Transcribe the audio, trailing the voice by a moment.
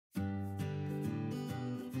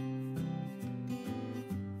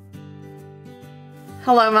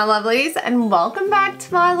Hello my lovelies, and welcome back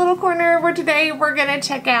to my little corner where today we're going to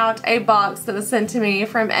check out a box that was sent to me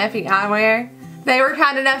from Effie Eyewear. They were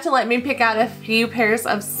kind enough to let me pick out a few pairs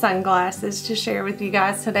of sunglasses to share with you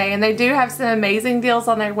guys today, and they do have some amazing deals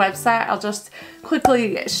on their website. I'll just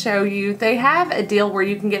quickly show you. They have a deal where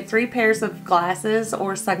you can get 3 pairs of glasses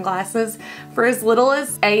or sunglasses for as little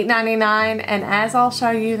as $8.99, and as I'll show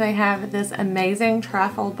you, they have this amazing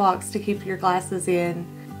trifold box to keep your glasses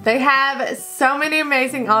in. They have so many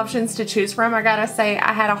amazing options to choose from. I gotta say,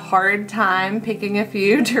 I had a hard time picking a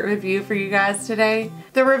few to review for you guys today.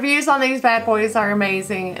 The reviews on these bad boys are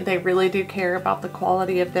amazing. They really do care about the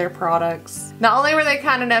quality of their products. Not only were they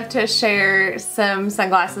kind enough to share some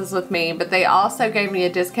sunglasses with me, but they also gave me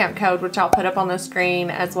a discount code, which I'll put up on the screen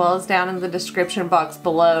as well as down in the description box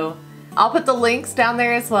below. I'll put the links down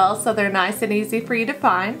there as well, so they're nice and easy for you to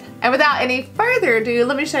find. And without any further ado,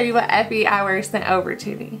 let me show you what Effie Eyewear sent over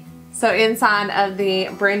to me. So inside of the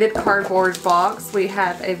branded cardboard box, we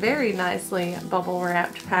have a very nicely bubble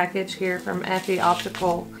wrapped package here from Effie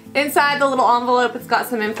Optical. Inside the little envelope, it's got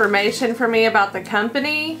some information for me about the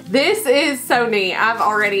company. This is so neat. I've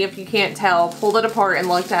already, if you can't tell, pulled it apart and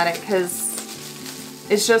looked at it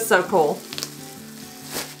because it's just so cool.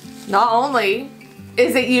 Not only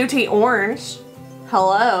is it UT Orange?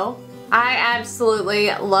 Hello. I absolutely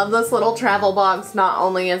love this little travel box. Not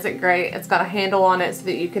only is it great, it's got a handle on it so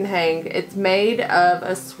that you can hang. It's made of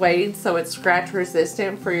a suede, so it's scratch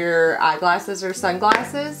resistant for your eyeglasses or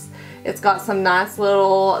sunglasses. It's got some nice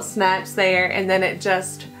little snaps there, and then it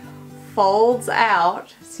just folds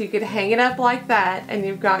out so you could hang it up like that, and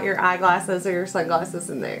you've got your eyeglasses or your sunglasses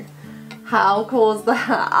in there. How cool is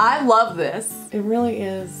that? I love this. It really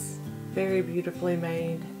is very beautifully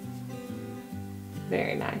made.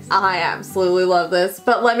 Very nice. I absolutely love this,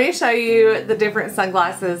 but let me show you the different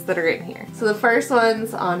sunglasses that are in here. So the first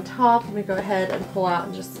one's on top. Let me go ahead and pull out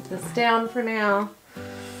and just set this down for now.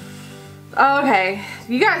 Okay,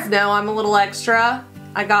 you guys know I'm a little extra.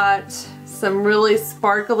 I got some really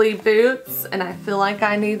sparkly boots, and I feel like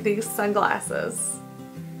I need these sunglasses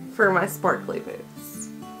for my sparkly boots.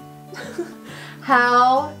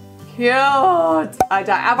 How cute!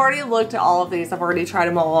 I've already looked at all of these. I've already tried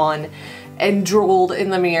them all on and drooled in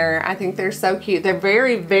the mirror. I think they're so cute. They're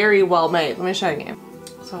very, very well made. Let me show you.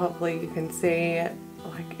 So hopefully you can see,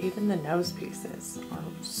 like, even the nose pieces are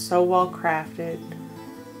so well crafted.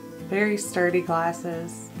 Very sturdy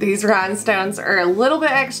glasses. These rhinestones are a little bit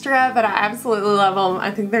extra, but I absolutely love them.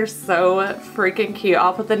 I think they're so freaking cute.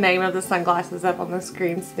 I'll put the name of the sunglasses up on the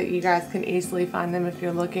screen so that you guys can easily find them if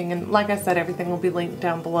you're looking. And like I said, everything will be linked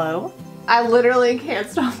down below. I literally can't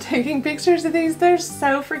stop taking pictures of these. They're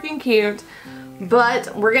so freaking cute.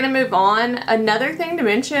 But we're gonna move on. Another thing to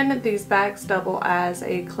mention, these bags double as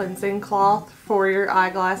a cleansing cloth for your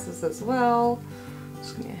eyeglasses as well.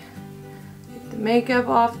 Just gonna get the makeup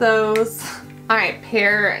off those. All right,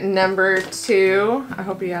 pair number 2. I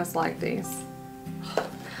hope you guys like these.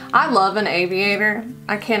 I love an aviator.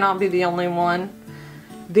 I cannot be the only one.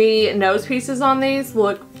 The nose pieces on these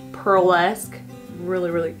look pearlesque.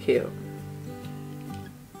 Really, really cute.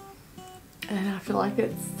 And I feel like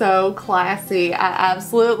it's so classy. I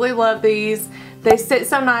absolutely love these. They sit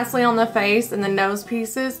so nicely on the face, and the nose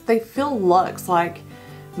pieces, they feel luxe. Like,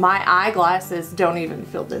 my eyeglasses don't even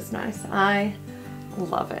feel this nice. I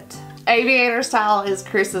love it. Aviator style is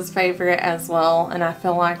Chris's favorite as well, and I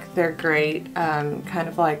feel like they're great. Kind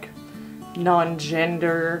of like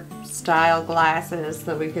non-gender style glasses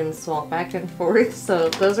that we can swap back and forth. So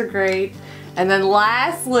those are great. And then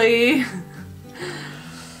lastly,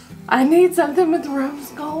 I need something with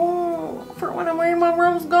rose gold for when I'm wearing my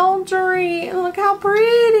rose gold jewelry. Look how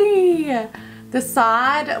pretty. The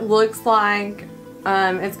side looks like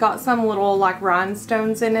it's got some little like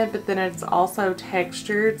rhinestones in it, but then it's also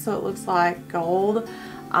textured, so it looks like gold.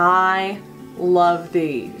 I love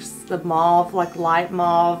these. The mauve, like light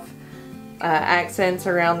mauve accents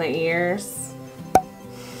around the ears.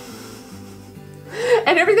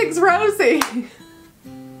 And everything's rosy.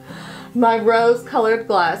 My rose colored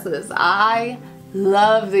glasses. I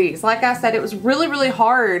love these. Like I said, it was really, really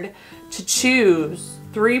hard to choose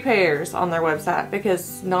 3 pairs on their website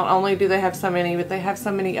because not only do they have so many, but they have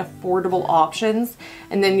so many affordable options.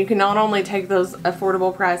 And then you can not only take those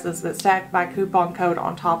affordable prices but stack by coupon code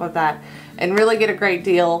on top of that and really get a great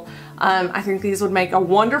deal. I think these would make a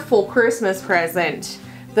wonderful Christmas present.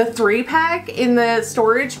 The 3-pack in the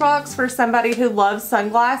storage box for somebody who loves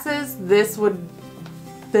sunglasses, this would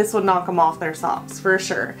knock them off their socks for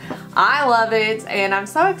sure. I love it, and I'm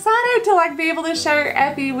so excited to like be able to share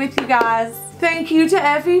Effie with you guys. Thank you to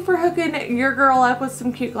Effie for hooking your girl up with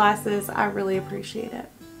some cute glasses. I really appreciate it.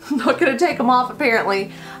 I'm not gonna take them off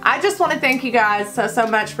apparently. I just want to thank you guys so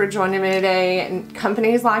much for joining me today, and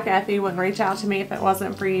companies like Effie wouldn't reach out to me if it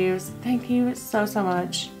wasn't for you. So thank you so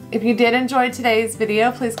much. If you did enjoy today's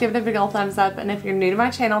video, please give it a big old thumbs up, and if you're new to my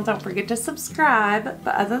channel, don't forget to subscribe.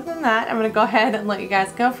 But other than that, I'm gonna go ahead and let you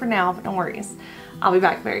guys go for now, but no worries. I'll be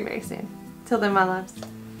back very soon. Till then, my loves.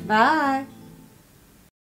 Bye.